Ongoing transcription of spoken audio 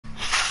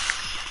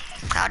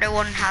I'll do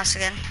one house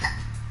again.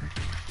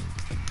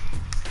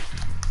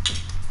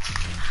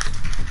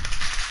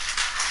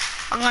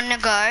 I'm gonna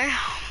go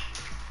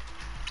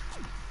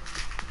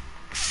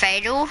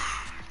Fatal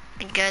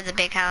and go to the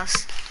big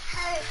house.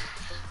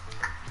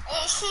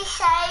 She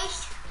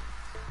says,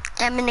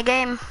 I'm in the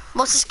game.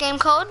 What's this game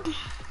called?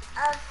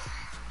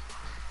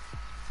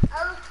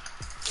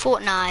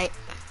 Fortnite.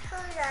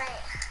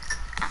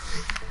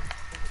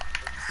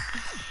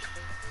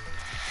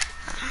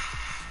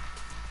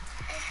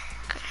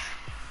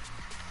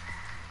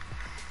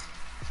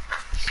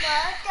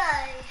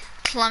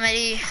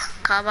 Calamity,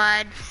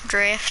 Carbide,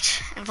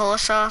 Drift,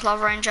 Enforcer,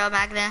 Love Ranger,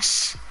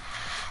 Magnus,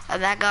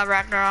 Omega,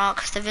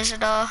 Ragnarok, The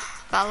Visitor,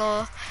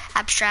 Valor,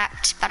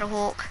 Abstract,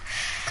 Battlehawk,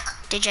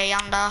 DJ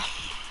Yonder,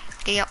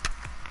 Yep,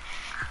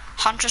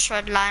 Huntress,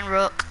 Redline,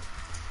 Rook,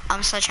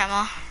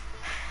 Sledgehammer,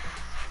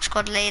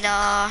 Squad Leader,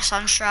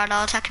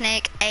 Sunstrider,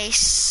 Technique,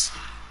 Ace,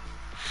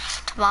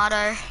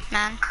 Tomato,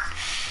 Man,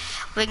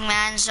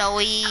 Wingman,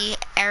 Zoe,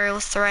 Aerial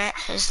Threat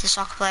is the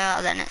soccer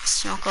player, then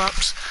it's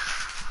Knuckle-Ups.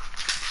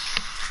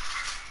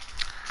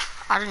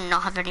 I do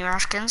not have any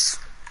raskins.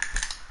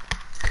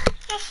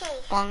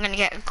 Well, I'm gonna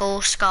get a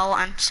Gold, Skull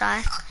and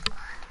Scythe.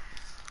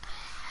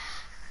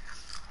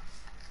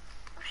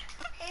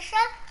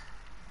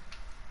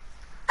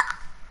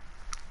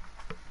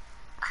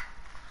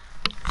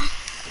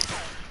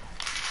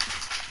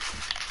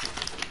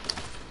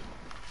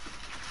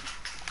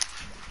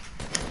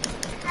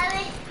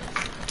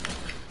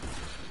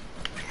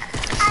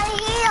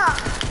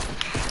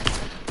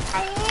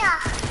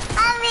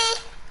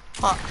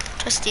 What?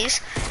 Twisties?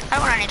 I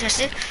don't want any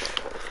twisted.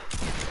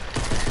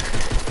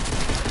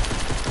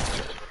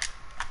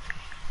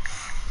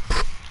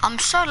 I'm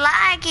so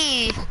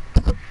laggy.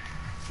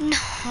 No.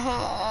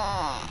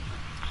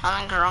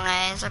 Something's wrong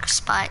there. It's like a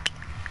spike.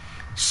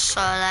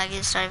 So laggy,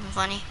 it's not even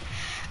funny.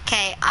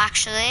 Okay,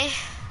 actually,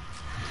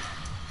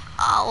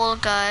 I will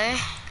go.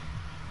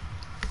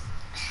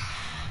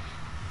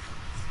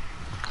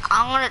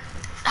 I'm gonna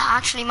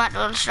actually might do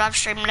a live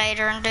stream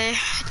later and do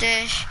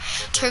the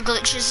 2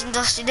 glitches in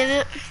Dusty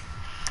Divot.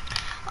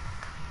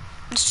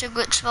 There's 2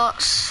 glitch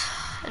spots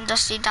in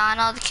Dusty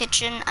Diner, the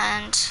kitchen,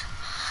 and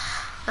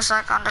there's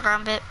like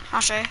underground bit.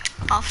 I'll show you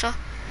after,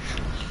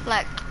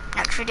 like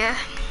next video.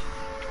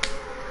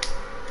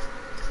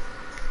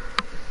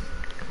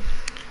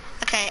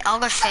 Okay, I'll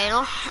go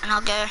Fatal and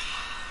I'll go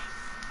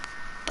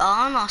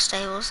barn or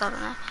stables. I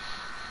don't know.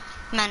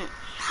 Meant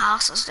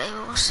house or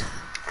stables.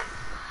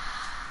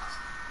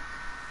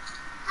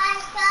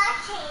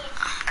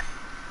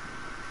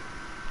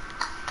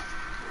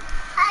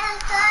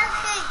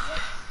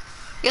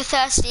 You're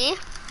thirsty?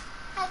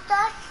 I'm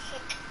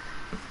thirsty.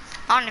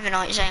 I don't even know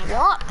what you're saying.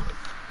 What?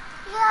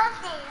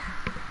 Thirsty.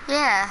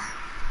 Yeah.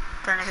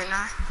 Don't even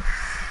know.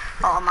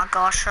 Oh my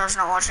gosh, I was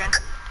not watching.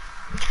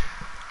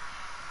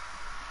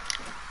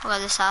 I'll go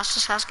to this house.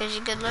 This house gives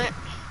you good loot.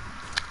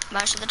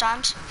 Most of the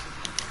times.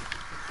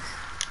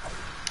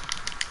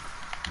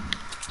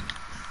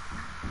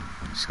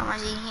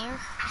 Someone's in here.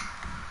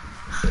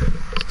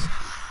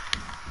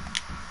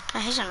 Oh,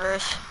 he's on the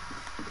roof.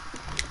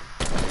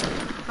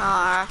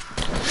 Alright.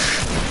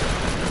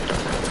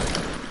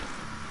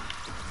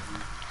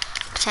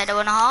 Potato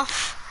and a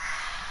half.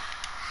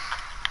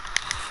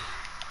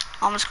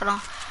 Almost got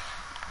on.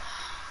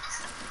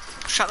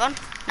 Shotgun.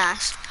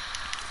 Nice.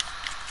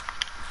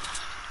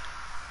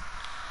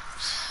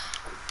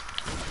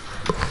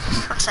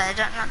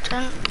 Potato, not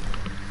done.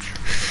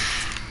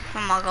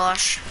 Oh my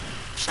gosh.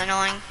 It's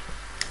annoying.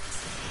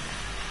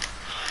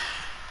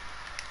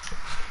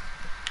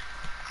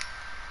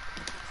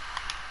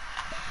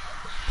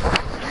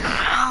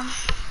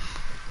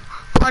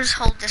 I'll just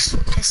hold this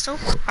pistol.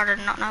 I did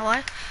not know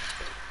why.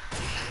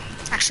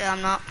 Actually,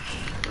 I'm not.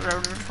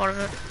 Part of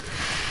it.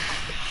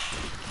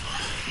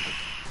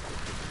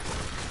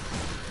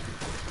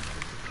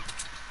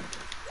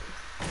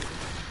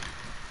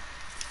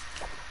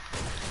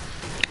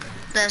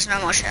 There's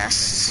no more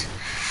chests.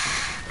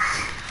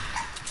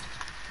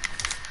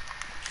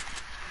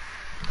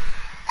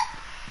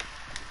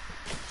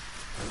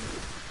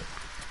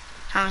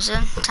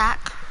 Amazon,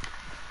 attack.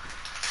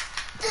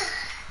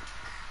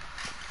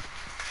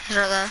 He's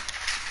right there.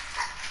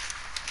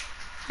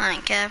 I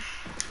don't care.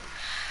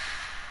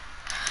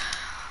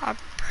 I'll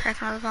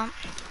break another bump.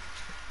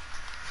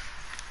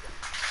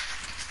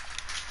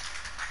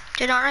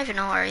 Dude, I don't even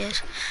know where he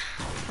is.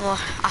 Well,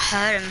 I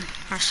heard him,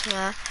 I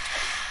swear.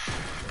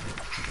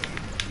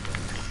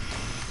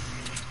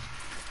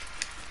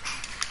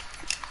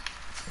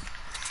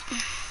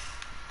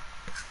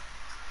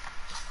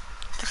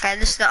 Okay,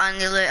 this is the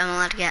only loot I'm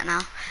allowed to get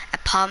now. A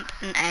pump,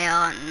 an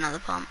AR, and another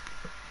pump.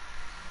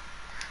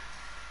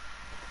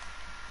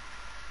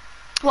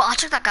 Well, I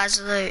took that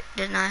guy's loot,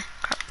 didn't I?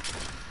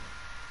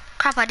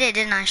 Crap, I did,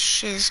 didn't I?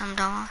 Shiz, I'm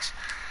dumbass.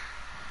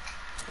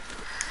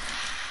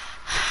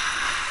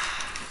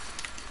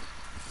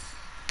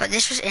 But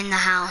this was in the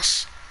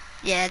house.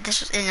 Yeah, this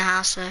was in the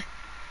house, so if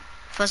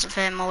it wasn't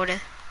for him, I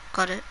would've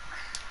got it.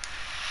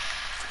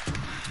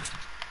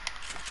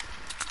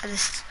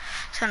 This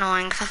is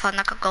annoying. If I find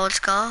like a gold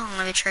skull, I'm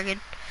gonna be triggered.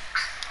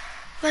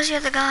 Where's the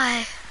other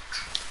guy?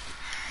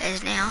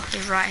 He's now.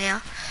 He's right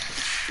here.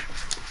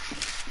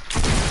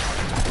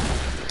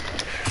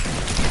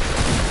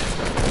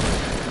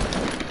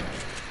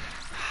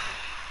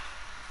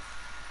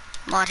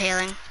 Blood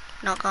healing,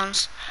 not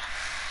guns.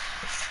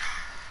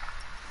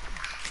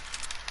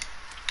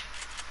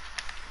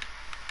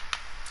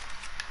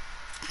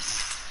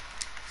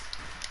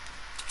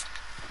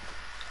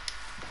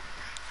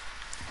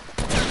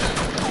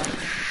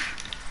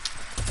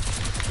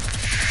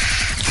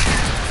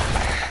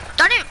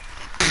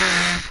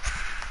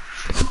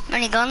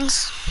 Many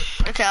guns.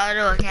 Okay, I'll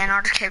do it again.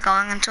 I'll just keep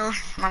going until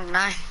I don't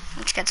know.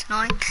 It just gets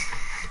annoying.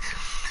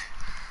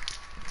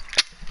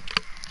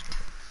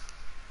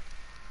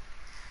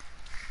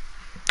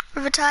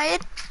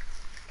 Retired.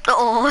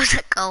 Oh, is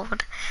it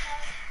gold?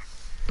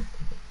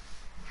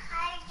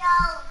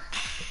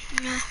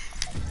 Yeah.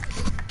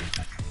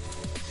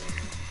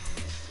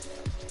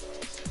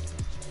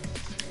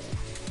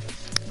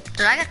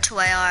 Did I get 2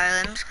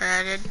 AR limbs?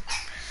 I did.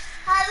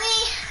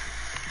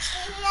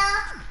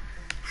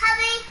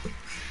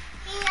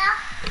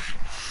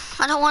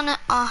 I don't want it.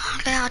 Oh,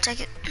 okay, I'll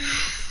take it.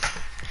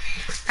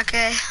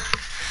 Okay,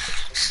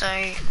 so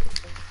I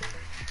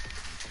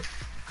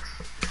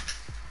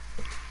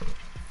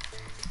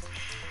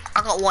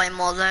got way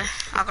more though.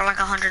 I got like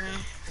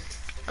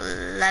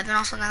 111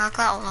 or something like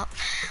that, or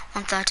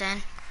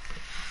 113.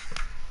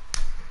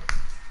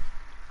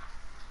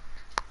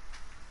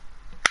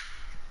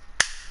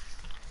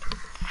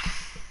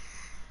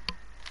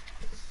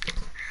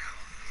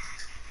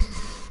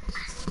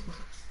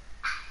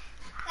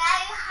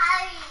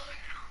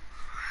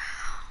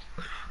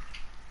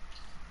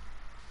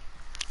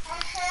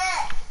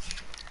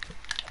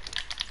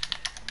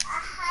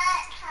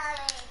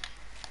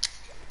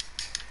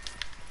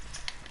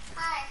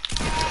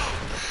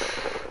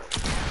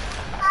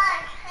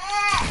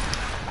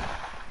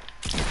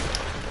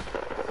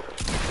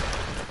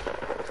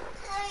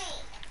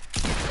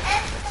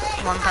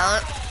 One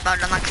pellet, about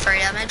done like 3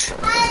 damage.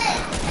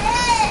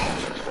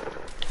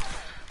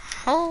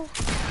 Oh.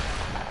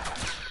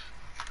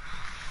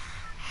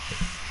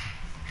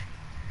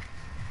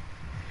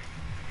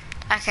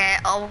 Okay,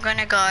 I'm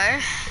gonna go.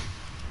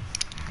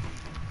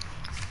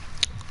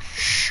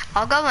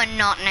 I'll go a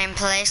not named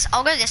place.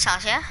 I'll go this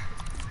house, yeah?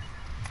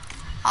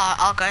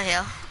 I'll go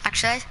here,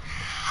 actually.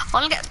 I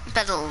wanna get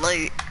better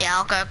loot. Yeah,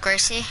 I'll go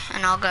Greasy,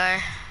 and I'll go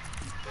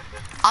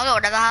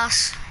whatever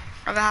house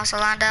I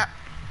land at.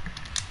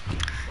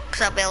 Because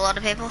that'll be a lot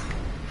of people.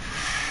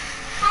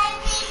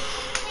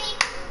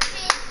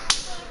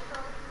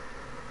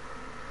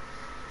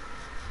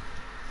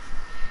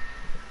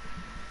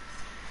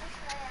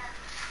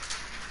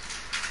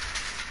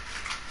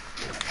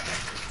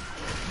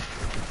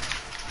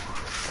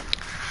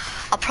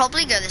 I'll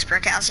probably go this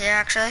brick house here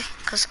actually,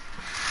 because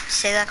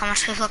see like how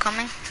much people are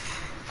coming.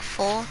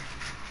 4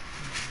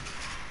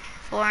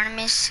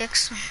 enemies,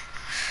 6.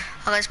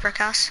 I'll go this brick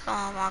house.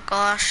 Oh my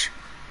gosh.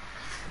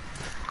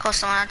 Of course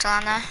someone had to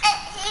land there.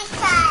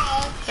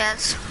 Yeah,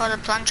 it's called a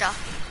plunger.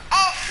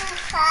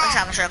 Let's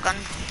have a shotgun.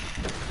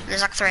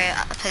 There's like 3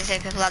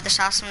 people at this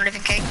house. I'm not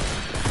even kidding.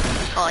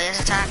 Oh, here's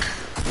attack.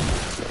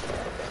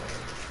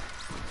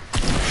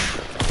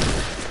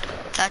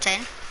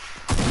 13.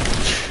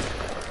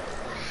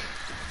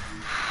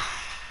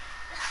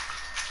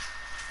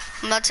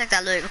 I'm about to take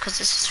that loot because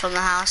this is from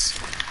the house.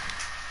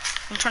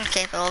 I'm trying to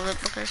keep all of it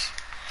because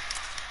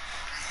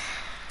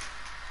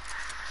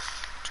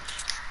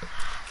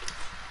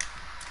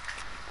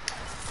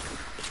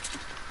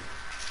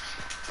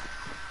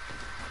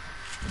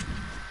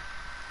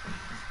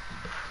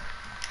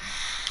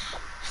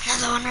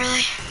another one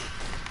really.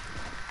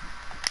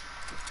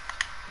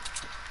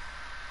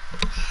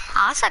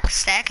 Oh, it's like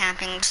stair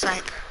camping, just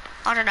like,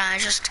 I don't know,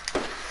 just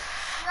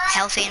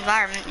healthy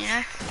environment, you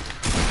know?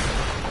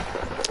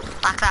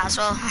 Like that as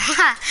well.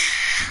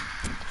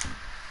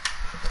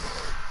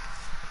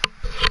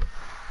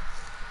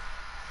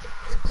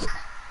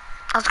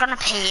 I was gonna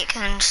peek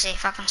and see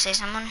if I can see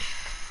someone.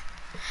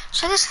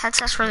 So this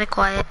headset's really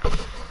quiet.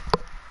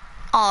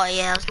 Oh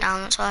yeah, I was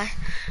down, that's why.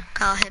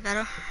 I'll hear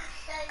better.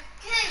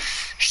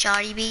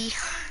 Cardi B.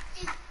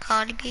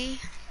 Cardi B.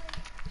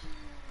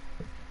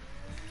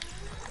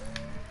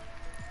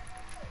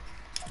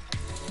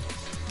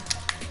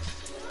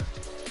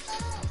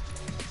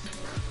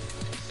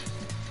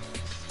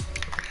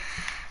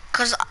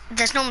 Because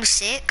there's normally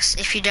 6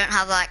 if you don't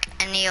have like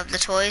any of the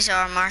toys or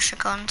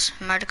emoticons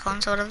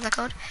or whatever they're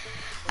called.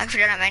 Like if you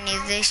don't have any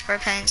of these spray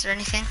paints or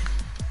anything.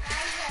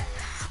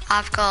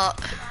 I've got,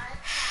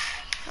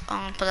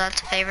 but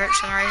that's favorite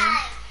for some reason.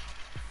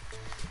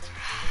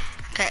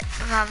 Okay,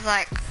 if I have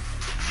like,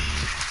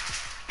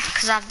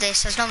 because I have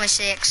this, there's normally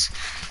 6.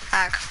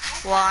 Like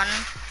 1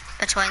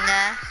 between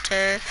there,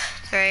 2,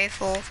 3,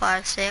 4,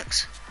 5,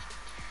 6.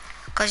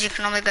 Because you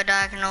can only go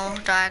diagonal,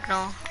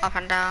 up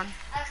and down.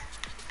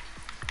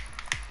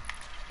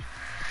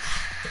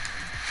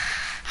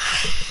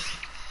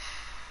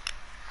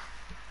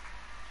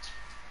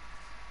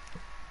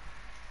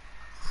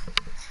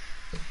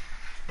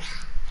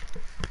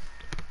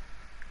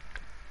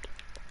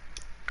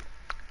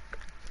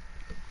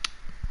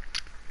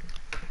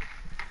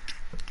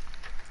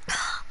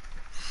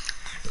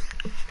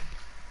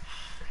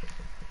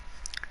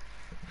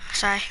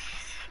 sorry.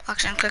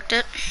 Accidentally clicked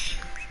it.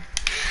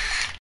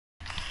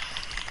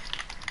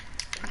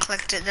 I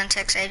clicked it, then it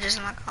takes ages.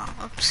 I'm like,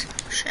 oh, oops,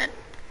 shit.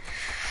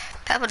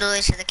 Purple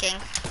Dooley to the king.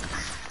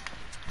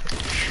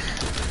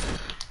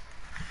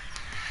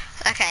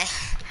 Okay,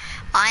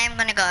 I am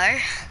gonna go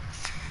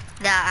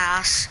that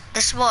house.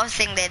 This is what I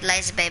think did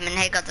laser beam and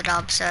he got the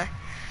dub, so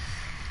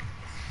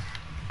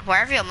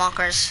wherever your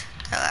markers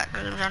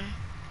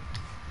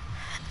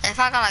if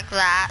I go like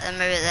that, then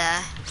move it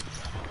there.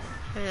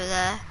 Move it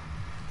there.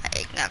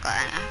 You can go like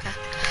that, okay.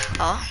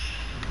 Oh.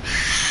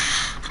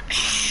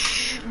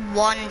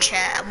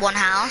 One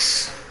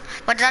house.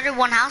 What did I do?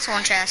 One house or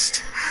one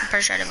chest? I'm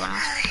pretty sure I did one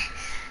house.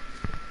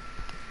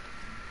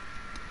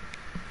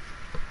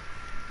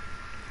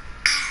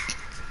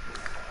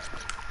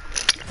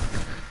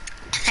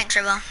 Thanks,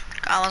 River.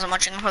 I wasn't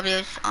watching,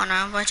 probably on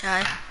a which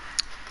eye.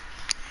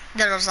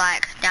 That was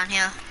like down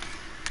here.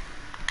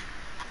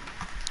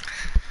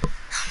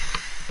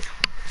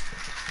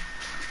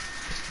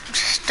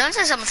 Don't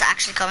say someone's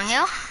actually coming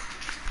here.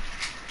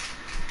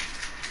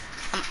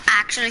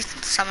 Actually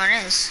think someone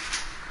is.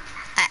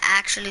 I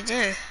actually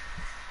do.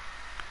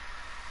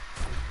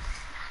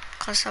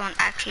 Because someone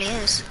actually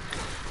is.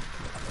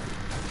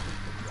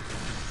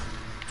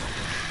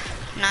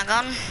 Not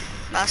gone.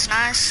 That's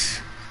nice.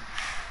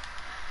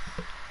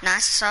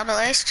 Nice sub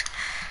at least.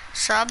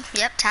 Sub,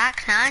 yep,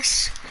 tack,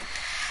 nice.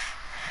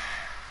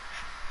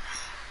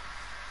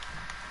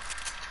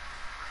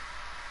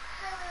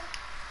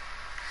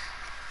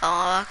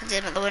 Oh, I can see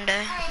him at the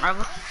window.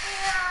 Rubble.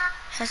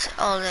 That's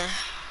all the.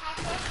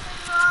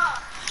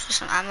 Just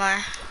some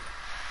ammo.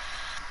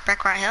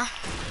 Brick right here.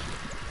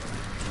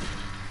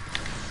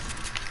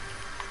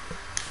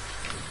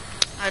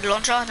 Good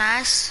launcher,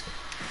 nice.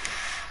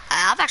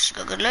 I've actually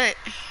got good loot.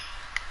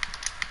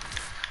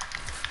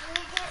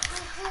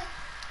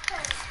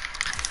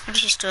 I'm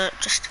just do it,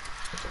 just.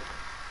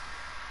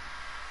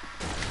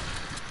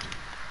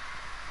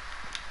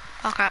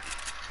 Oh crap.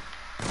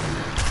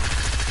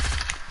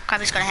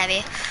 Crabby's got a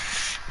heavy.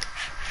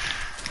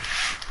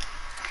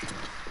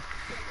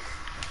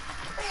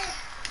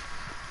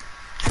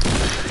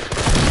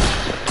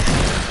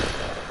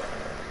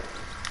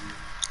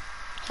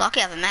 Lucky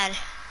I have a med.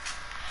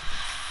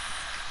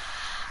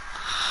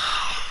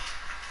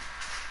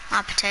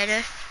 My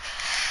potato.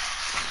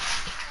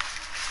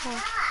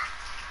 Oh.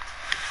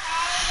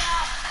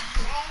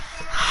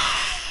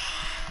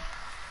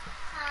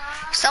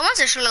 Someone's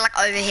actually like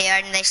over here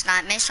and they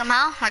snipe me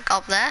somehow, like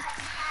up there.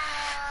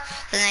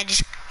 Then they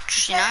just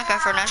you know, go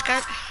for a no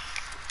scope.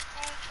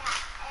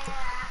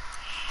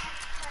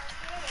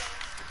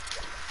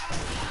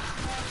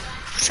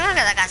 I'm trying to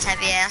get that guy's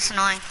heavy, yeah, that's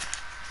annoying.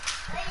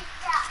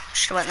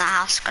 Should've went in that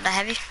house, got a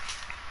heavy.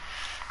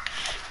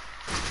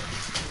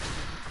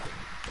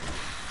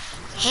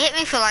 He hit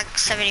me for like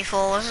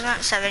 74, wasn't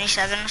it?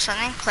 77 or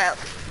something. Well,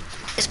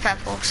 it's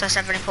purple, so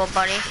 74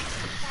 body.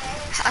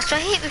 I saw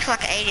he hit me for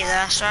like 80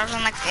 though, so I was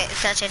on like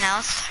 13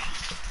 health.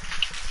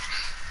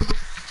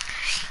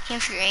 Came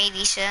for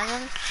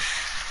 87.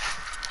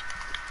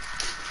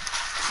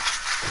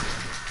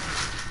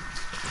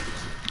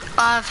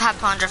 I've had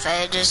plunger for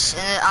ages,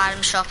 and the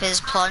item shop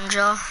is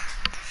plunger.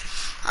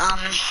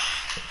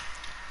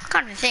 I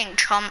can't even think,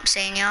 Trump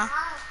Senior.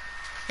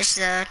 This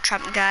is the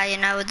Trump guy, you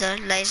know, with the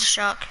laser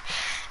shock.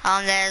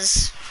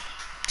 There's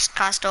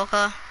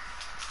Skystalker.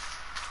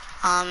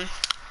 I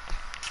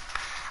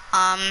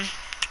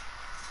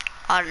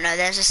don't know,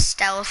 there's a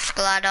stealth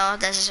glider,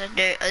 there's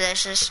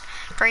this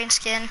green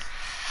skin,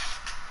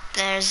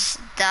 there's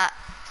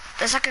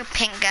like a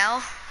pink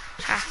girl,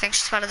 I think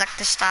she's part of like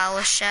the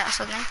stylish shit or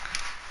something.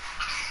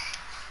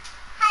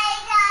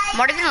 I'm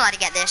not even allowed to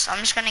get this, I'm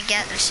just gonna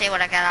see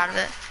what I get out of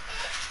it.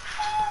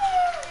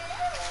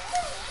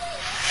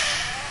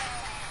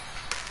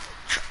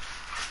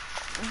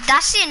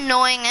 That's the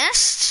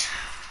annoyingest.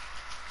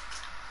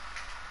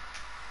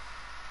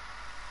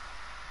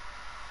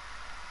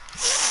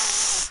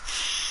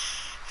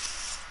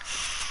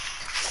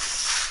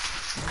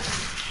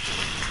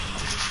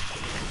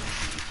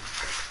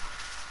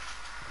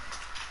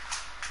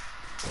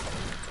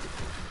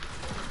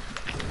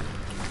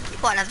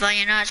 Whatever,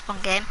 you know, it's one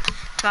game.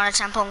 Tomato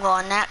Temple, I'm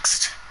going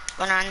next.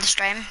 Gonna end the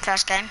stream,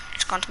 first game.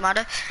 It's gone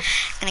Tomato.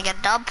 Gonna get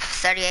a dub,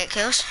 38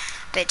 kills.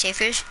 Bit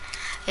Tifu's.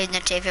 Even though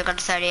Tifu got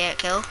a 38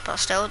 kill, but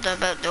still,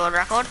 the world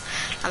record.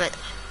 I'll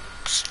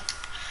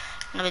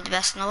be the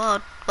best in the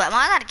world. Wait, am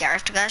I allowed to get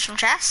rift guys from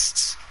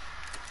chests?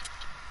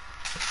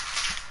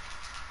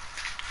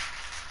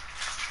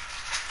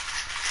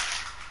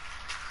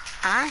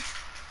 Am I?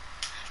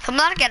 If I'm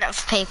allowed to get it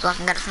from people, I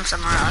can get it from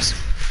somewhere else.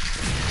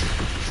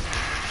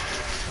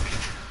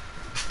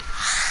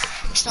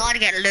 It's not allowed to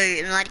get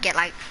loot, I'm allowed to get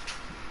like,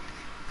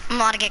 I'm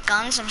allowed to get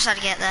guns, I'm just allowed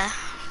to get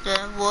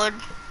the wood.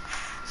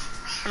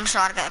 I'm just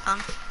allowed to get a gun.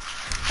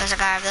 There's a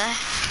guy over there.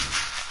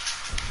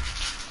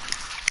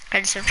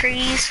 Getting some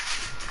trees.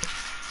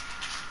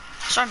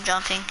 So I'm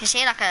jumping. You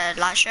see like a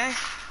light show?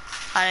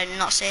 I did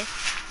not see.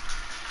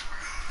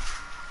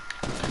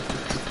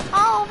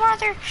 Oh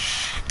brother.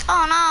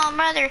 Oh no,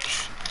 brother.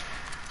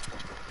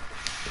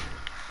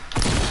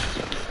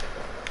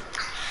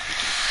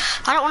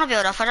 I don't want to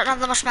build up. I don't have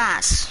that much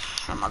mass.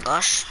 Oh my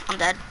gosh, I'm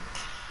dead.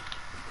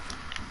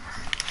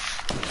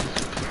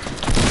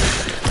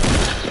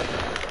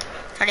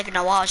 I don't even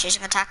know why I was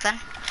using attack then.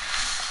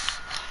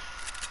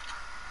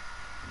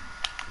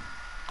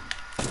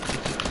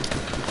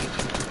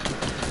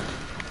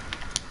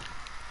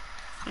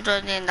 I'm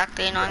doing the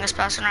annoyingest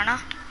person right now.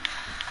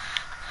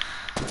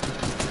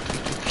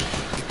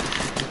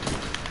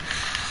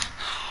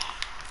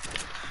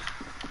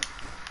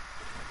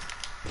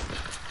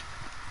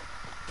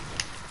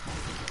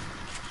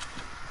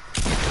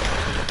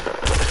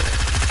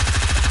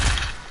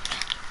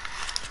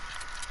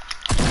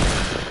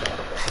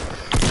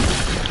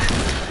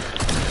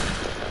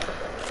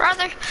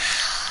 Brother.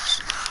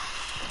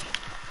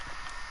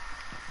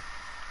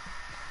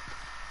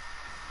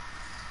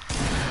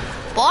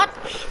 What?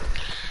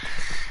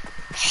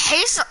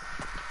 He's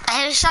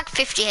like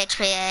 50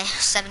 HP,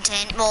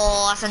 17.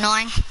 Oh, that's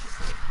annoying.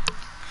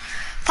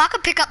 If I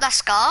could pick up that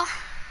scar,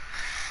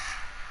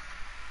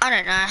 I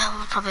don't know,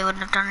 I probably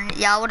wouldn't have done it.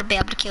 Yeah, I wouldn't be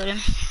able to kill him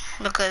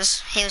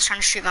because he was trying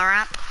to shoot my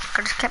ramp.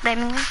 I just kept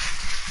aiming him.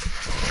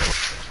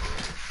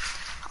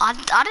 I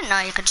didn't know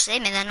he could see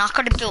me then. I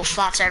could have built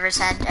flats over his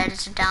head,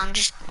 edited down,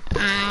 just,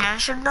 I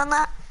should have done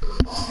that.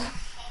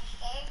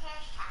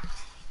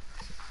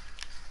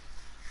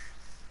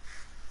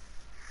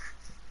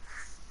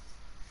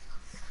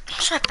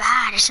 It's so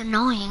bad, it's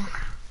annoying.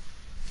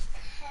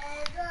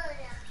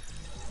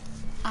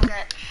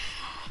 Okay,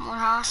 what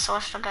house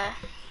supposed to go?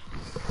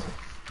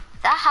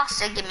 That house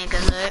did give me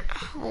good loot.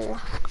 Ooh,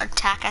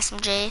 attack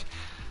SMG.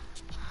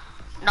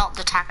 Not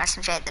the attack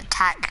SMG, the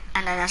attack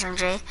and an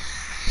SMG.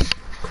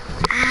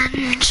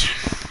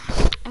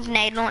 And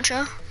nade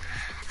launcher.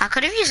 I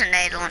could have used a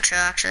nade launcher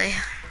actually.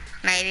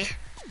 Maybe.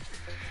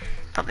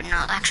 Probably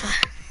not actually.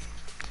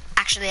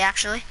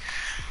 Actually.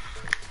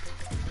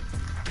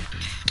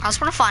 I just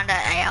want to find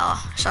an AR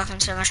so I can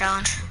do my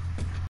challenge.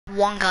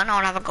 One gun, I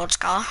would have a gold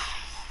scar.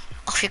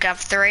 Or if you could have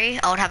 3,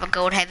 I would have a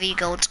gold heavy,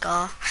 gold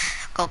scar,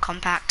 gold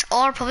compact.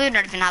 Or I'd probably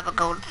not even have a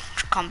gold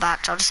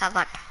compact. I'll just have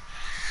like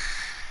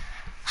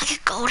a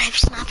gold heavy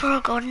sniper or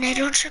a gold nade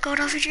launcher, gold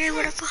RPG,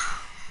 whatever.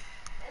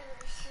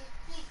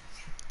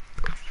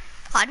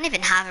 I didn't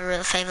even have a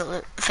real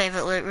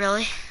favorite loot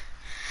really.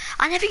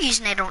 I never use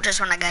nade launchers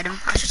when I get them.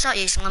 I should start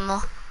using them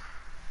more.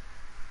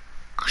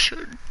 I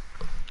should.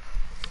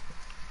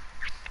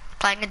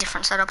 Playing a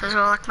different setup as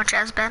well, like my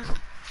jazz band.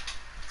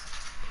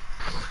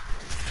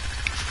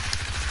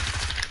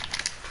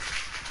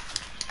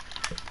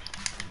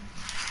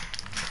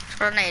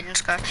 Grenade and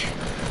scratch.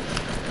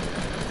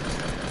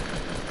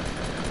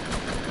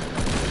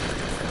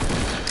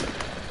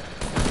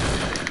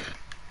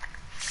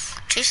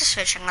 Jesus,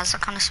 switching guns, I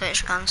kind of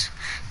switch guns.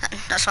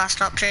 That's why I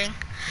stopped shooting.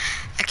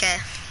 Okay.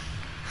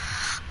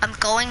 I'm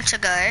going to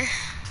go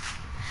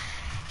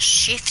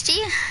shifty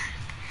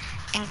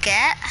and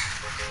get.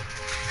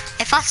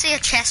 If I see a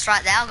chest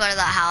right there, I'll go to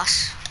that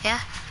house. Yeah?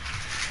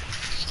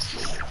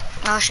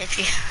 Oh,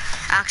 shifty.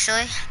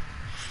 Actually.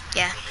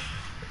 Yeah.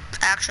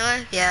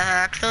 Actually.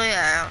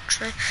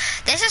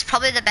 This is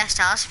probably the best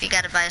house if you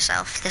get it by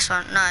yourself. This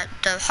one. No,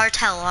 the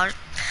hotel. I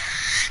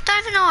don't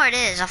even know where it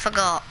is. I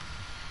forgot.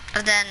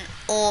 And then,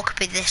 or it could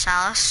be this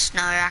house.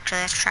 No, actually,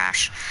 that's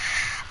trash.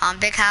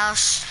 Big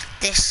house.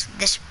 This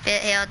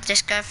bit here,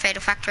 disco,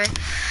 fatal factory.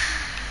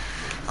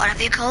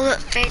 Whatever you call it,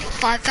 fatal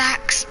 5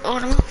 facts. Or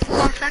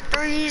 5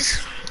 factories.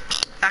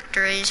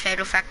 Factories,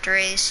 fatal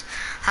factories.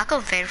 I call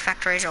them fatal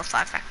factories or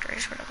 5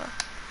 factories, whatever.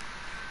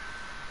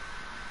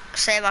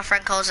 Say my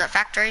friend calls it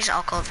factories,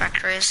 I'll call it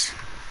factories.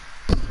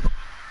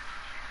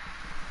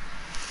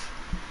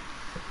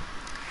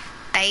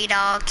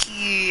 Beta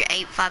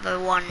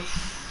Q8501.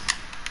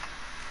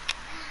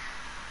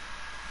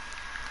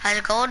 There's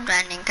a gold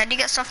vending. Can you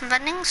get stuff from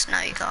vendings? No,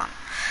 you can't.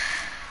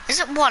 Is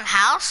it one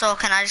house or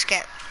can I just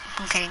get...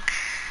 I'm kidding.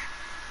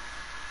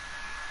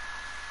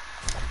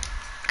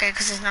 Okay,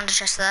 because there's another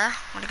chest there.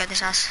 I'm gonna go to this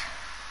house.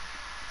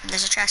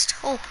 There's a chest.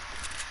 Oh.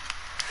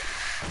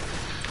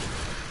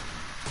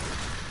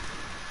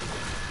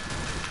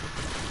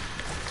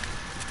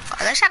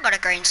 At least I got a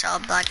green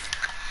sub, like.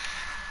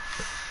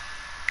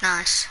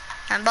 Nice.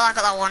 Remember I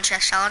got that one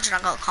chest challenge and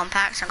I got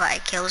compact. I got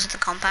 8 kills with the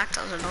compact.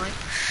 That was annoying.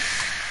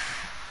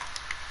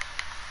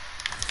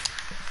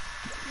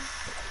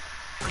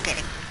 I'm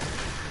kidding.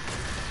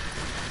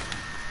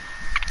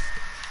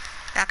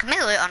 Yeah, I can make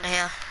loot under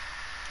here.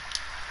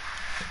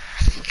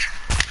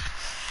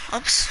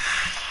 Oops.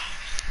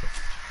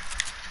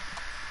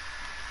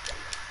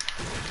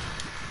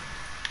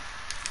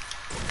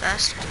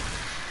 Burst.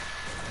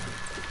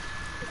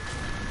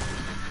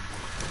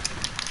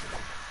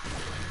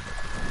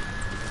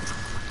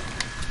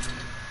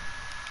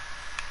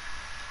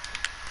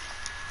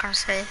 Can't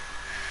see.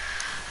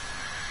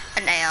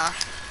 An AR.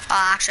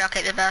 Oh, actually, I'll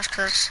keep the burst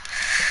because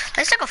at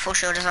least I got full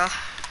shield as well.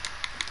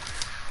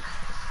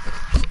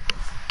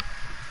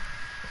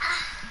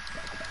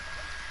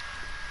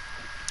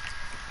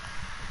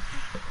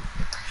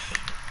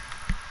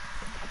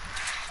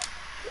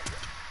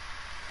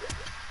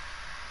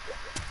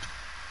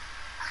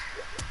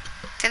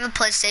 See have a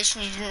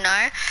PlayStation you didn't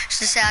know,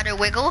 so say I do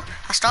wiggle,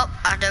 I stop,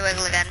 I do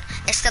wiggle again.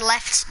 It's the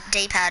left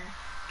D-pad.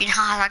 You know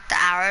how I like the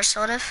arrows,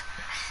 sort of?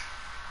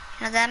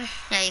 You know them?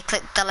 Yeah, you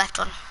click the left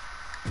one.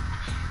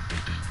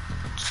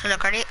 So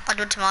look, ready? I'll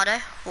do a tomato.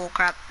 Oh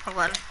crap, wrong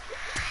button.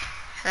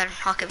 Then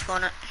I'll keep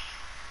going it.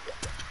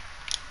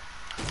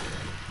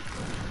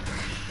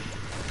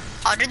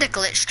 I'll do the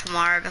glitch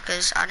tomorrow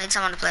because I need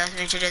someone to play with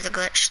me to do the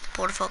glitch, the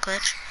border fort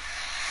glitch.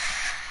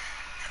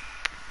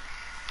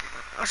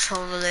 That's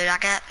all the loot I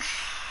get.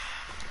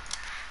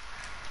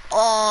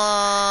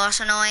 Oh,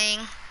 it's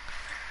annoying.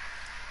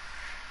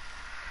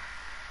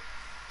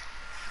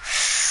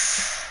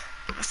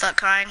 I start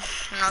crying.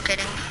 I'm not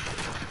kidding.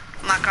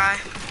 I might cry.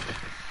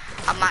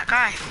 I might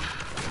cry.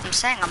 I'm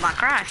saying I might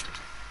cry.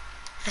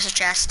 There's a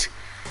chest.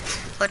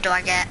 What do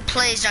I get?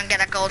 Please don't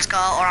get a gold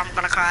scar or I'm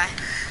gonna cry.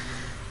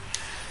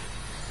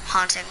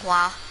 Haunting,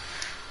 wow.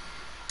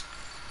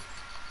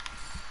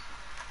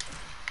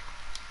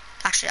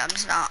 Actually, I'm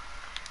just not.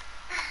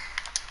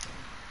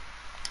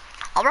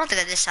 I'll rather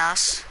go to this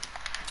house.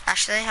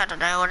 Actually, I don't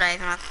know what I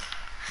even like.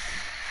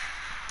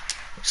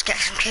 Just get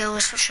some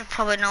kills, which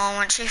probably no one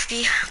wants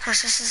Shifty,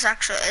 because this is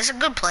actually, it's a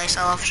good place.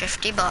 I love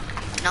Shifty, but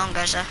no one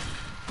goes there.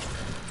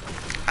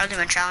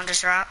 Ultimate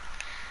challenges are out.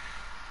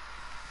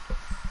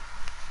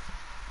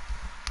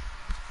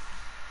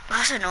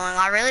 That's annoying.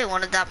 I really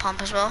wanted that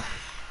pump as well.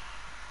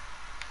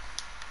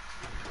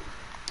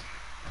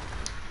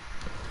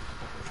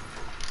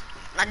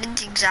 I did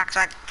the exact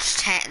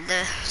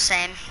the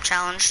same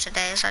challenge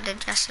today as I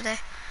did yesterday.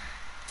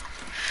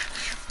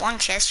 One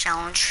chest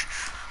challenge,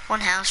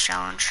 one house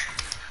challenge.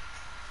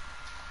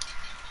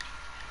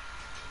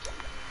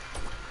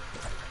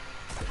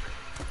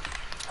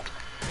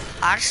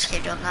 I just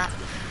keep doing that.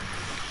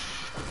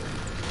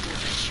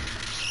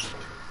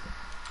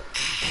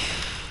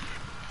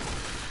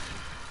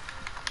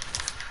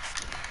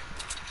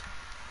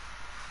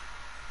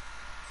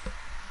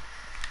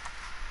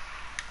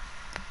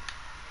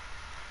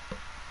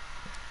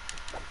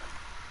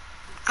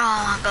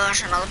 Oh my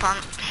gosh, another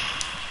pump.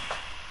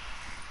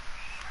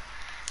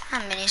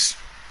 And minis.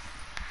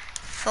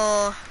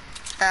 4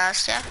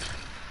 bars, yeah.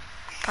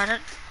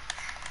 Pardon?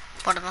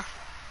 Whatever.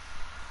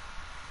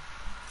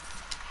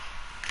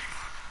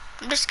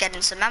 I'm just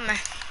getting some ammo.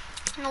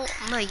 No,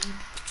 me.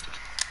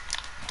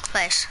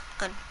 Place,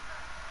 good.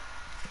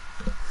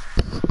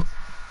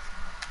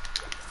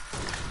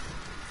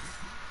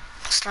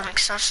 Stomach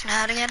starts to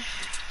hurt again.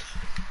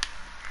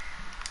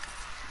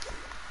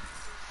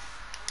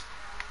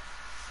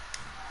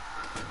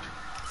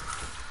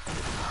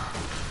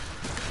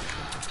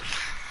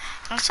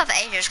 I'm gonna stop for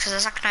ages because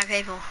there's like no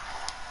people.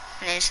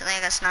 And instantly I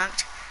got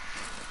snagged.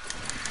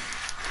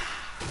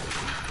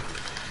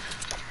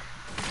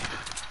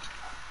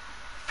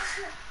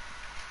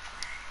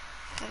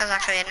 I think there's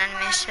actually an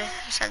enemy who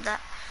said that.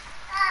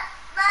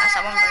 Unless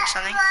I won't break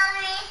something.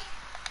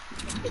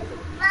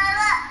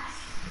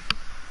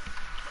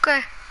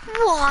 Okay.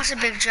 Whoa, that's a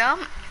big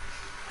jump.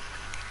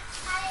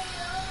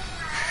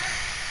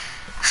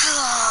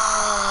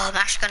 Oh, I'm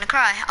actually gonna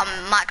cry.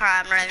 I might cry,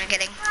 I'm not even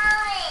kidding.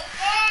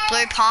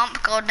 Blue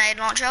pump, gold nade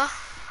launcher.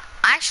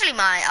 I actually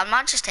might. I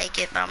might just take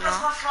it, but I'm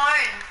not.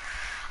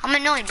 I'm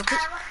annoyed because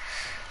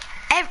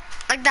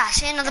like that.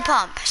 See another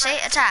pump. See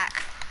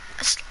attack.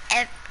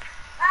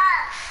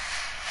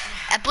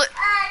 A blue.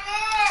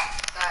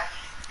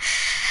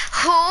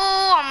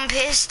 Oh, I'm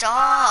pissed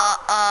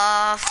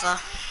off.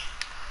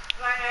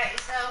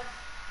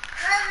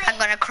 I'm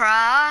gonna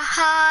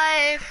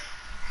cry.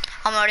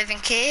 I'm not even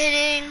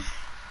kidding.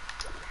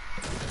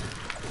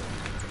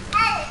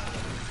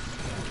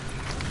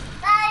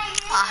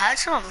 I heard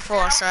someone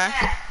before, so.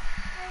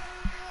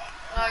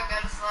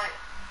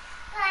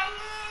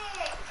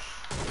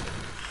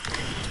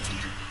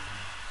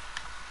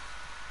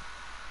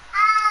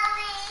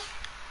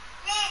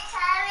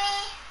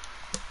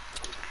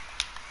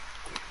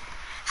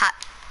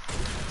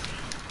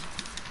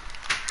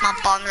 My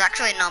bomb's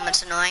actually numb,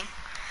 it's annoying.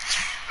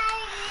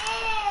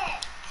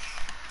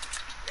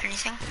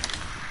 Anything?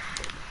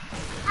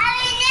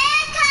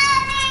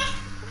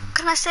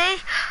 Can I say?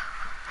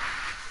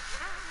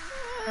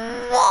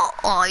 Whoa!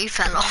 Oh, you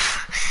fell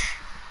off.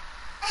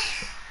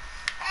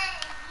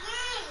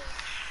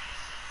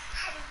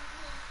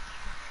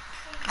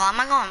 Why am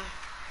I going?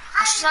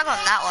 I should have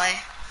gone that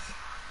way.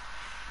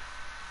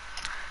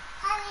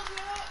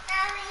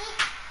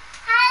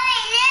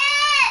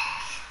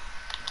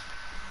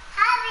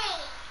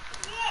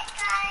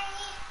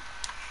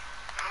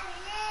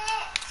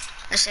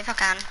 Let's see if I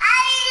can.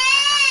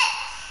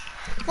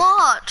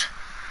 What?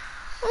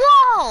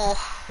 Whoa!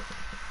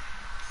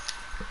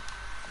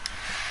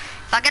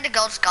 If I get a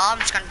gold scar, I'm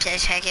just gonna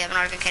take it. I'm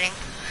not even kidding.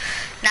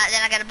 Now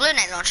then I get a blue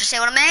nade launcher. See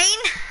what I mean,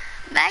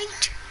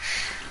 mate?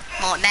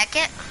 Might make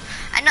it.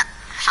 And I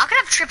could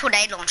have triple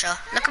nade launcher.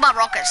 Look at my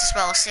rockets as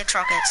well. 6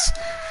 rockets.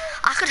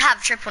 I could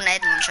have triple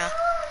nade launcher.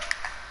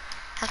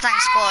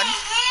 Thanks, squad.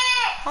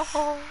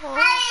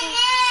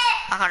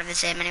 I can't even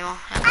see him anymore.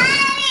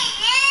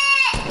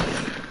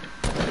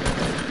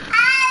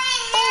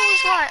 Oh,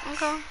 he's right. I'm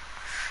going.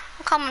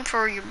 I'm coming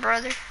for you,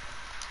 brother.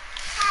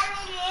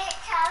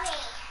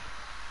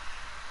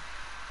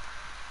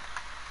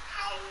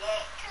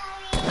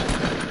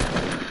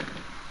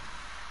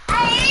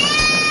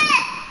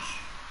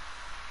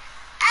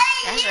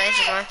 That's right, it's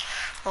a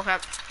oh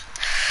crap.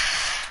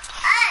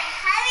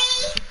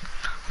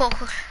 Whoa,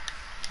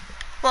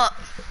 what?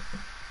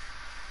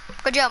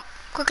 Good jump.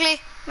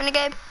 Quickly,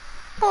 minigame.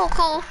 Oh,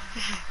 cool.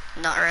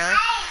 Not really.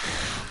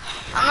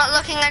 I'm not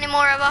looking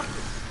anymore ever.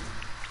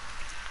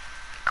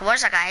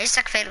 Where's that guy? He's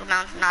like Fatal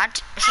Mountain.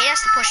 He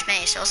has to push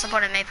me, so what's the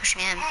point of me pushing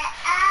him?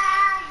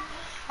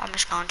 I'm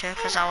just going to,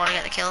 because I want to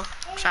get the kill.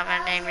 So I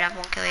don't even have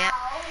one kill yet.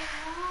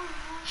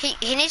 He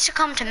needs to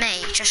come to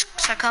me, just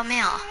so come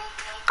here.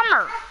 Come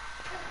here.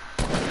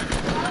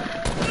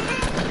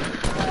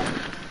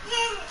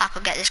 I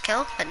could get this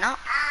kill, but not.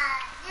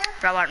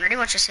 But I won't really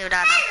want you to see what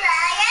I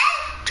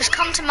know. Just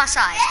come to my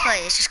side,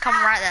 please. Just come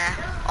right there.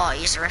 Oh,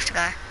 use the rift to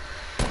go.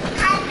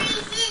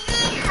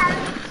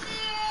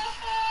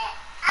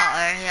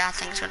 Uh-oh, yeah, I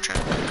think so too.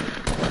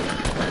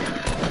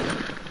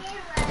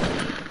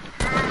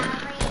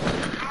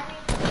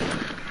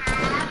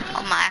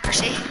 Oh, my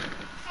accuracy.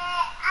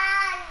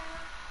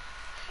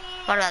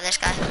 What about this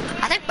guy?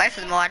 I think both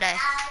of them are dead.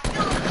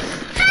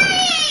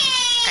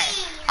 Okay,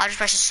 I just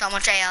wasted so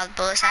much AR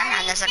bullets then,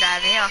 and there's a guy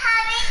over here.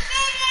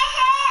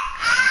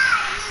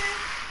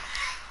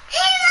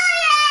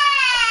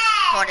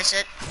 What is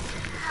it?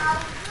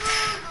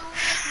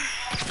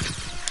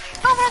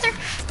 Oh, brother!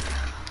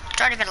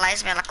 Don't even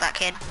laser me like that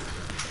kid.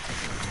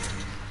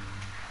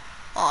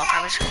 Oh,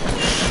 probably.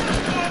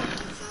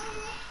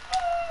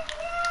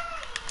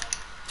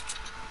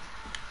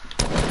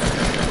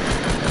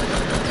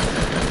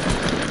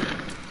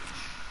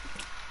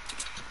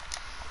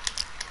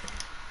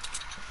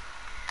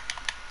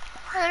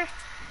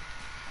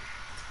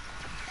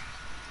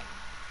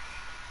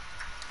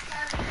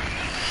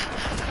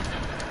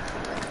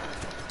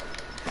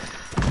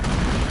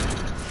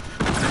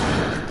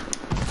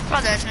 Oh,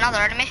 there's another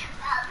enemy.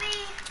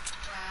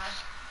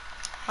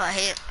 Oh,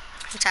 he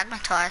tagged me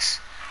twice.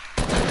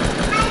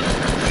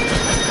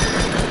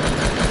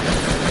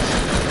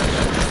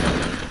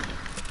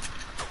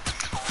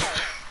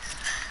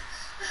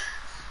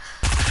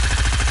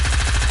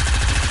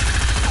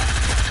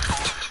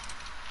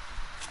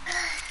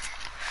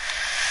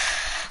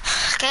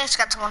 Okay, let's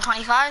get to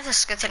 125.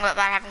 That's a good thing about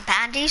having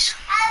panties.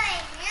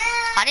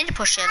 I need to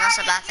push in, that's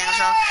a bad thing as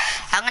well.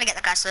 I'm gonna get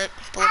the gas loot,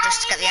 but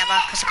just to get the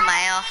ammo, because look at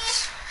my AR.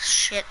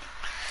 Shit.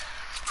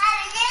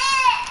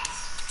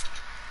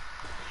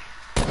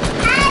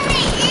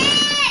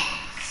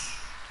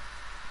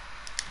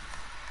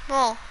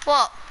 Whoa,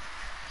 what?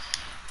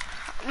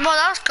 Well,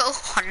 that was cool.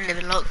 I didn't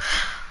even look.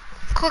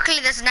 Quickly,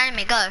 there's an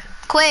enemy, go.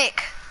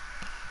 Quick!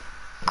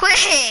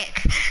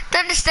 Quick!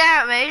 Don't just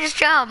stare at me, just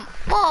jump.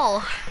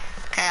 Whoa!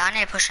 Okay, I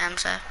need to push him,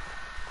 so.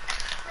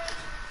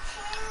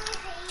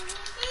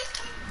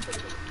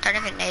 Don't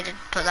even need to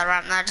put that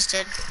right there, I just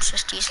did. It's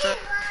just used to it.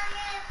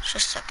 It's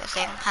just like a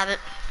thing, habit.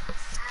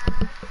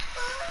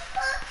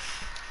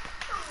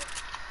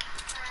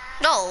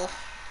 No!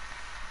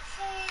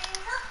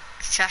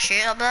 Should I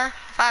shoot up there?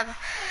 I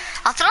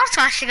thought I was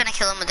actually going to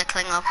kill him with the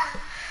cling up.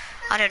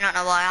 I do not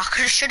know why. I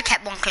should have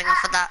kept one cling up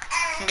for that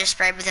and just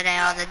sprayed with an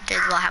AR that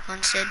did what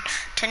happened did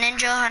to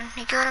Ninja and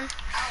he killed him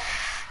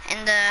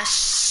in the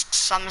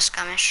summer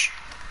skirmish.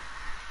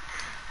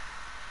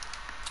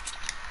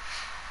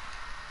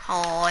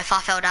 Oh, if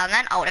I fell down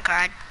then, I would have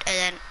cried. And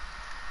then,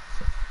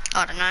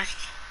 I don't know.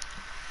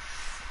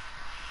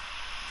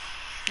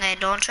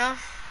 Nade launcher.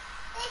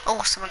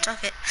 Oh, someone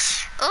took it.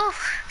 Oh,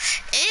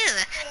 ew,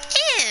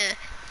 ew.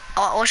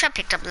 Oh, I wish I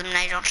picked up the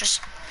nade launchers,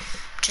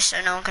 just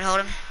so no one could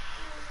hold him.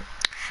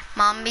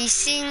 Mommy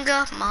sing,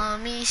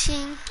 mommy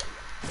sing.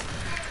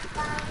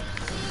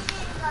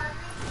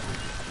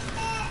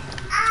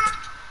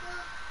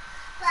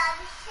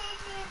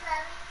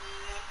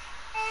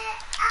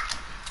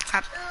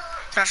 Crap,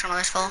 thrash on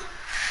this fall.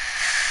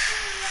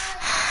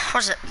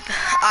 What is it?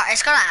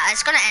 It's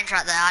gonna end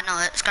right there. I know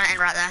it. It's gonna end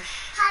right there.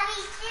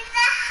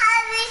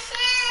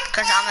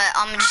 Cause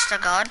I'm just a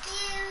god.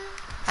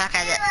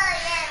 Okay,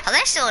 are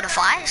they still in a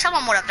fight?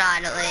 Someone would have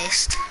died at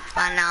least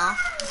by now.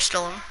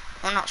 Storm.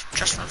 Well, not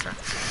just from them.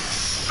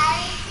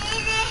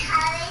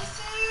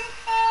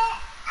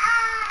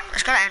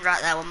 It's gonna end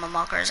right there with my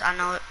markers. I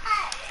know it.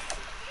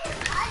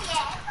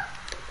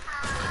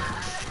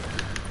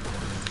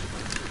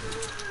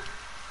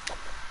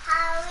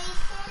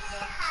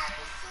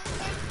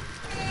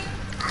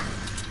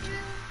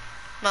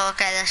 Well,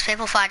 okay, there's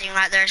people fighting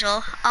right there as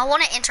well. I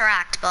want to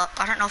interact, but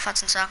I don't know if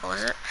that's in circle,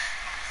 is it?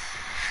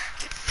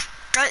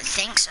 Don't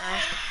think so.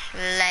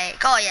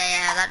 Like, oh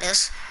yeah, that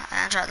is.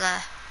 That's right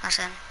there. That's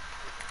in.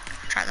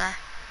 It's right there.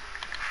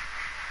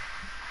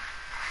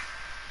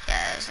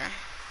 Yeah, it's in.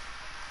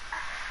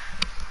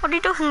 What are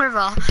you doing,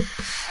 River?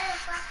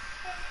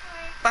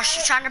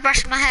 Trying to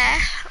brush my hair?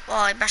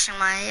 Well, you're brushing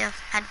my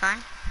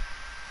headband.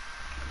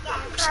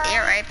 It's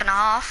ear rape and a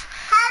half.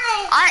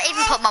 I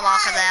even put my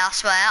marker there, I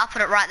swear. I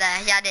put it right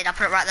there. Yeah, I did. I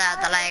put it right there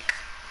at the leg.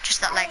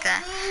 Just that leg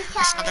there.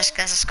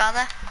 There's a scar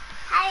there.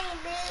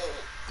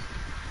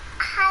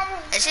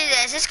 Is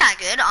this guy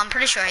good? I'm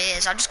pretty sure he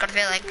is. I just gotta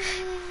feel like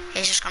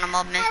he's just gonna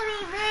mob me.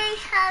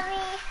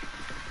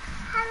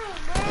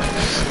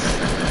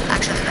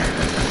 Actually,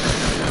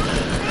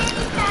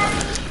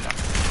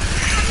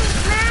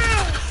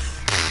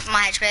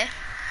 my HP.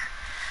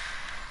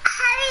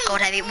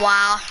 God heavy.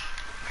 Wow.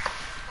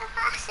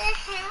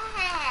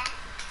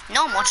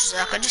 No one watches it.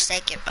 I could just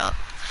take it, but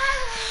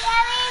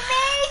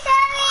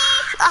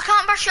I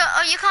can't brush your.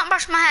 Oh, you can't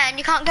brush my hair, and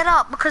you can't get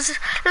up because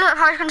look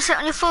how he's gonna sit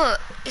on your foot.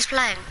 He's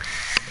playing.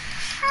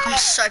 I'm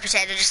so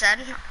potato just then.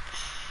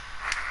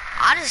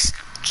 I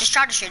just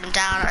tried to shoot him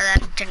down, and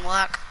then it didn't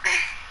work.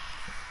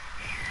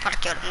 Gotta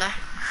kill him though.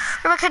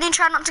 Remember, can you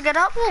try not to get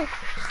up? Ooh.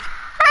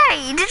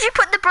 Hey, did you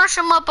put the brush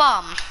on my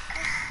bum?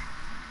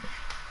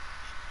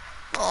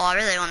 Oh, I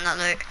really want that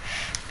loot.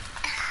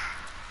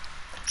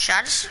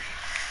 Shads?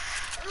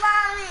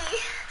 Mommy.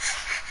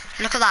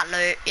 Look at that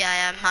loot.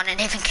 Yeah, I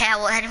don't even care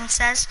what anyone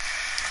says.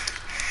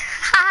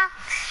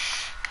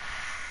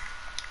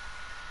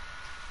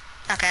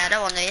 Okay, I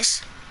don't want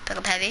these. Pick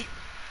up heavy.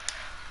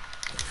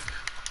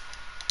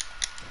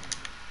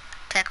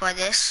 Take away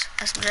this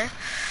SMG.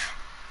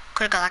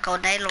 Could have got that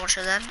gold nade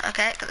launcher then.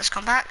 Okay, got this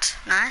compact.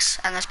 Nice.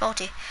 And there's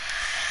bolty.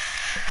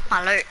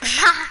 My loot.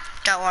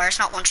 Don't worry, it's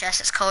not one chest.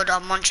 It's called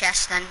on one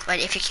chest. Then, but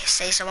if you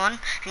see someone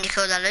and you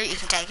kill their loot, you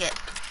can take it.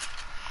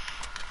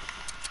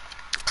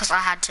 Because I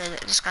had to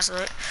discuss the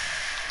loot.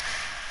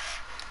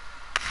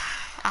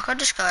 I could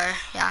just go.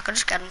 Yeah, I could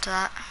just get into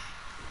that.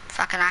 If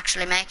I can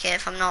actually make it.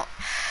 If I'm not.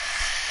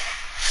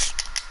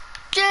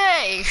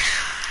 Yay!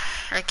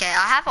 Okay,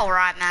 I have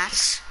alright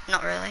mats.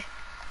 Not really.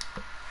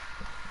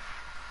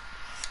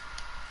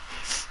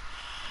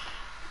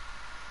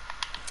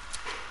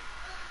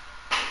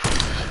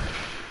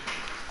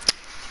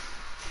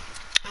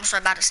 I'm so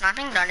bad at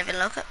sniping, don't even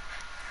look it.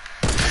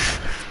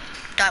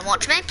 Don't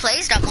watch me,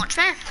 please, don't watch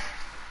me.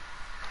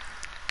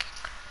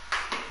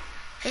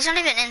 He's not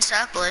even in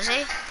circle, is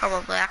he?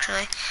 Probably,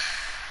 actually.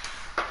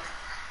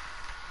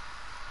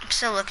 I'm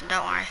still looking,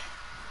 don't worry.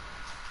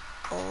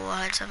 Oh,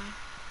 I heard some.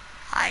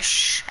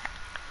 Shit.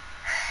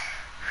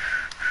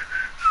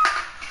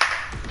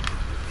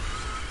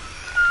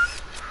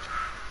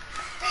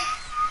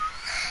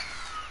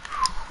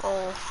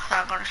 Oh,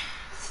 that got it.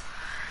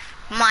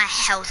 My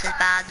health is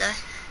bad though.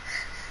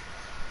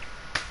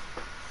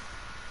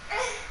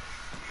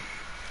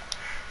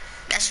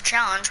 That's a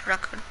challenge, but I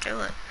could do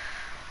it.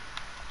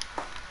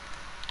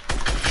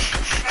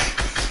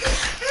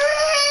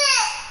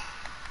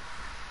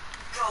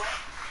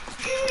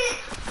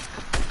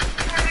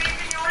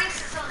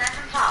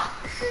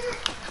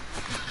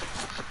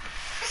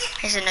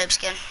 Here's a noob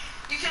skin.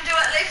 You can do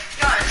it,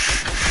 lift, go.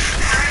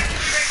 Harry, you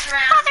can lift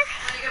around.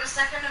 When you got a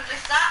second and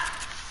lift that.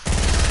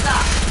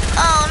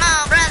 Oh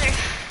no, brother.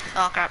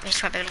 Oh crap, he's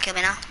probably gonna kill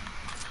me now.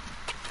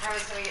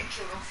 Harry's gonna get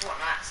killed on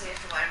Fortnite, so you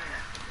have to wait a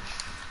minute.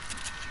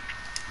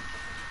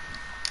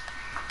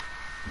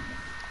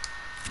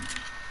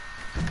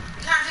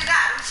 You can't do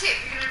that, I'm tip.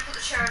 You're gonna put the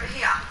chair over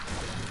here.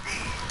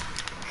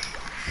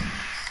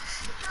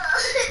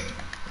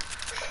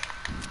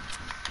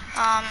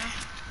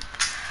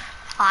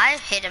 I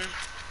hit him.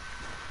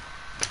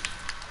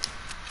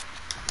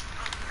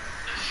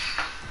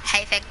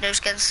 Hey, fake noob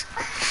skins.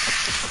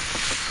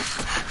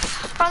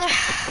 Brother.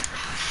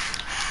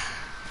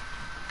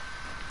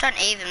 Don't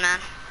even,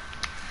 man.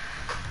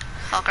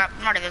 Oh crap,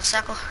 I'm not even in a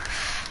circle.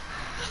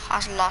 I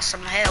just lost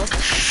some health.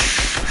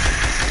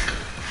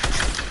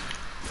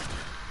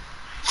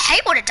 Hey,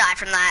 would have died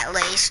from that at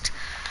least.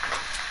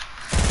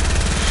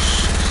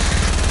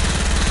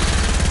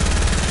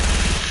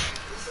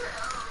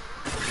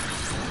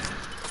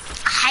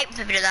 I hate when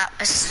people do that.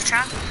 Is this a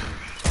trap?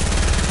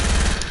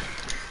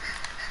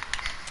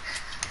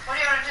 What do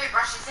you want to do?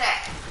 Brush his hair?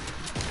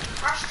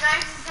 Brush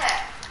James's hair?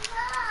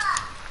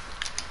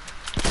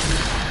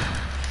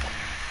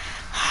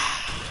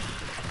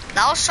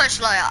 That was so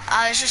slow.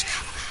 I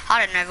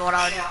didn't know what I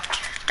was doing.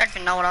 Don't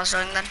even know what I was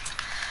doing then.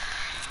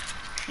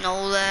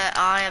 Know that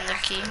I am the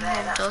king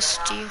of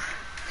Dusty.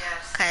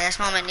 Yes. Okay, there's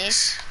more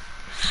minis.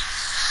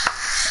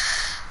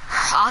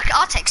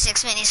 I'll take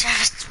 6 minis for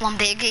just one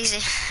big,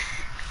 easy.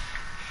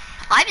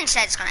 I even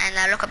said it's gonna end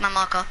there. Look at my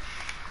marker.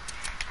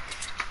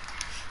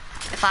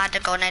 If I had to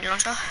go nade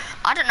launcher,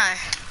 I don't know.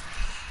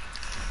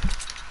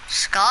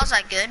 Scars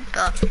are good,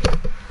 but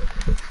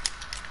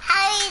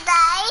Hey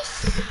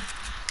guys.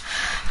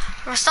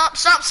 stop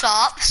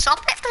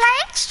it,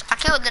 please. I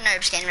killed the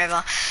noob skin,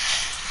 River.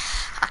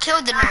 I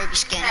killed the noob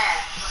skin.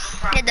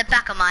 Hit the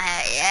back of my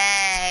head.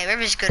 Yay,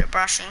 River's good at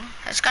brushing.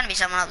 There's gonna be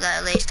someone up there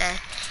at least. A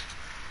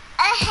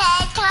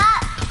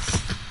haircut.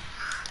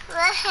 The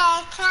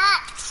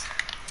haircut.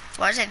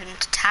 What is it even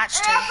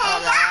attached to? Oh,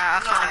 there.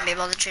 I can't even be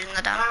bothered shooting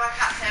that down. My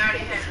cat's hair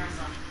already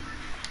hairdresser.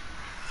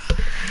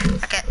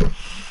 Okay.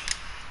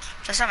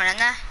 There's someone in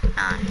there?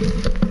 No.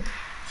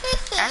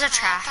 There's a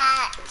trap.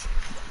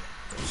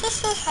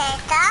 This is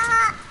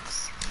haircut.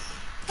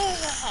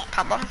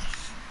 Problem.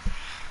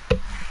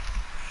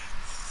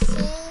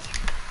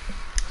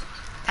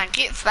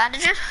 Thank you for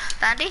bandages.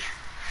 Bandy.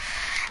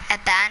 A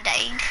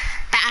band-aid.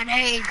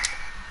 Band-aid.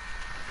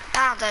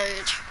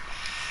 Band-aid.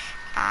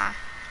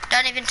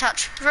 Don't even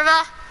touch.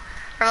 River.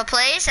 River,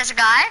 please. There's a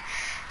guy.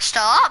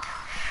 Stop.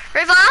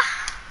 River.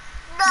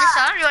 No.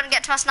 Listen, you want to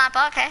get to my sniper?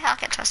 Okay, I'll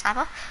get to my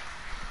sniper.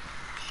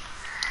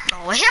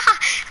 Oh, yeah. I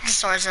just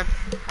saw his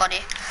body.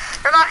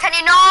 River, can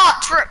you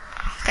not?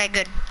 Okay,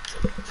 good.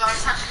 Don't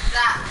touch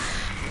that.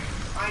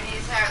 I need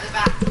his hair at the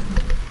back.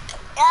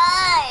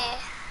 No.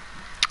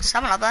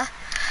 Someone up there.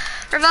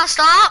 River,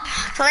 stop,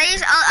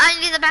 please. I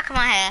need the back of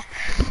my hair.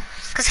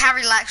 Because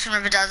Harry likes when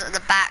River does it at the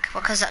back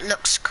because it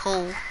looks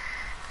cool.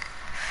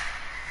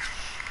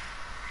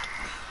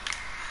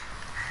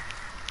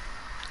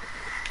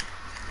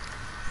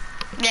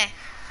 Yeah.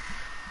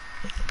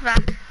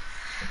 Back.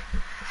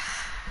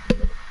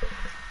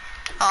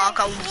 Oh, I've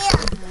got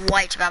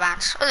way to go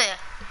bounce. Oh, yeah.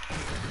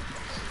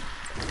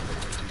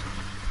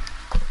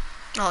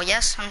 Oh,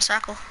 yes, on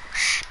circle.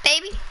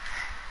 Baby.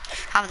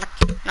 Have the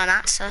no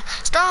answer.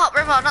 Stop,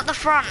 River, not the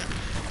front.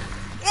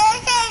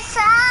 This is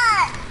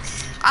sad.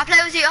 I'll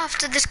play with you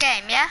after this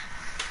game, yeah?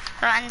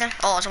 Right in there.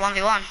 Oh, it's a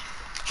 1v1.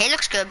 He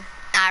looks good.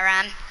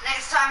 Aram.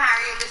 Next time,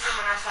 Harry, you'll listen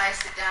when I say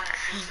sit down.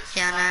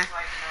 Yeah, I know.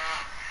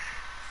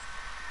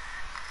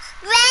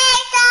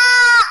 Raise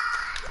up.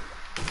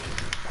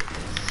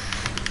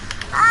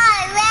 Oh,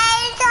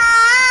 raise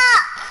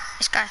up.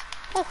 This guy.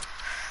 Oh.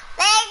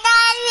 Raise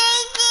up,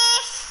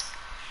 Regis.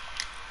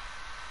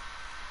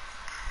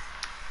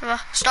 River.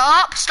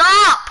 Stop!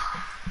 Stop!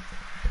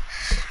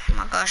 Oh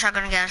my gosh, I'm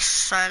gonna get a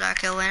solo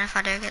kill win if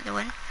I do get the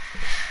win.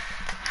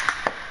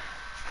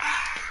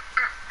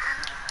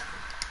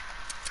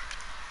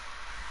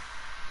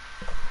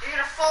 You're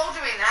gonna fall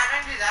doing that,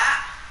 don't do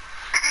that.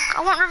 I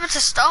want River to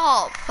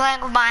stop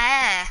playing with my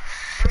hair.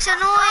 It's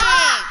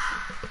annoying.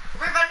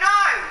 River,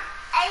 no!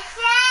 I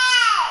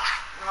said.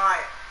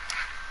 Right.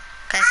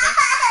 Okay, sis.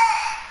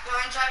 Go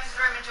in James's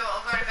room and do it,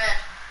 or go to bed.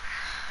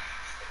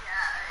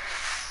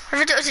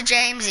 River, do it to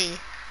Jamesy.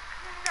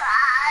 No.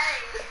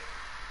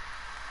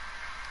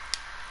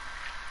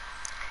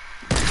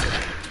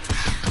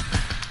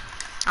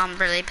 I'm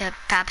really bad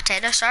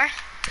potato, sorry.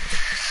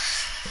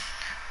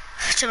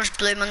 Too much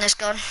bloom on this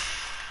gun.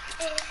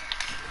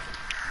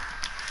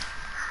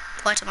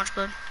 Way too much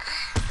bloom.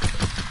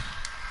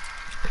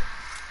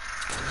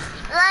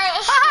 Right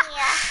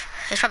here.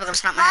 He's probably gonna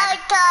snap my My head.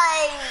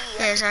 toe.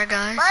 There's our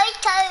guy. My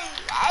toe.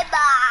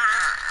 Emma.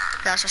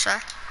 That's what's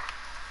there.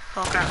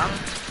 Oh crap,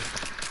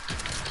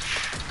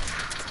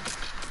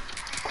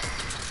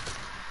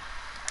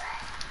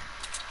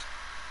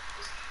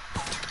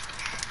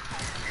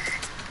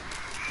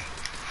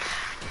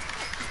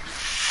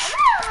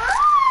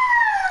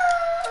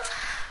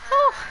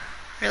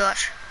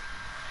 Rewatch.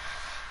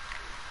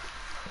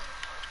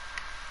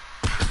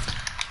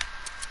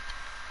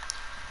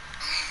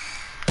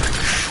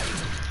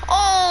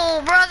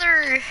 Oh,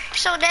 brother, you're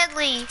so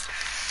deadly.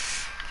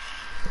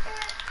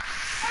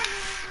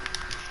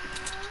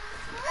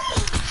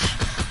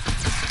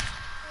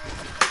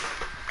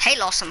 He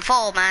lost some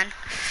fall, man.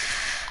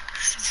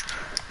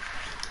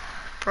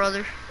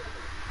 Brother.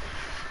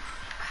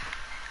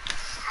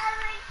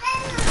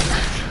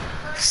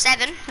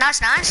 7.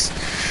 Nice, nice.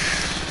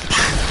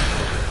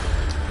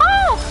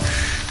 Oh,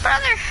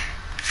 brother.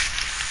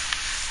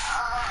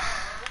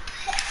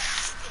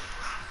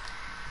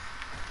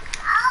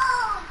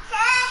 Oh,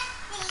 Jessie.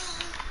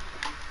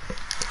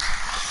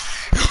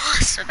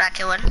 So back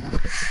to one.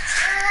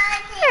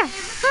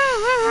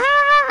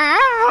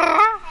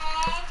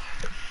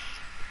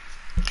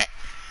 Okay.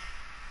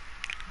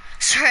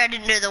 Sorry, I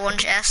didn't do the one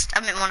chest. I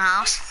meant one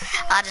house.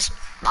 I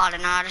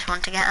don't know. I just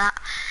wanted to get that.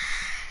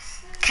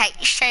 Okay,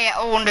 say it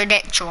on the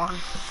next one.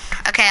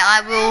 Okay,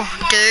 I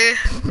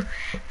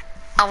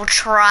will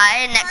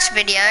try next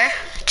video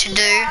to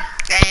do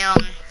a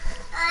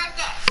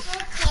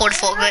horde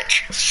fort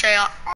glitch. See ya.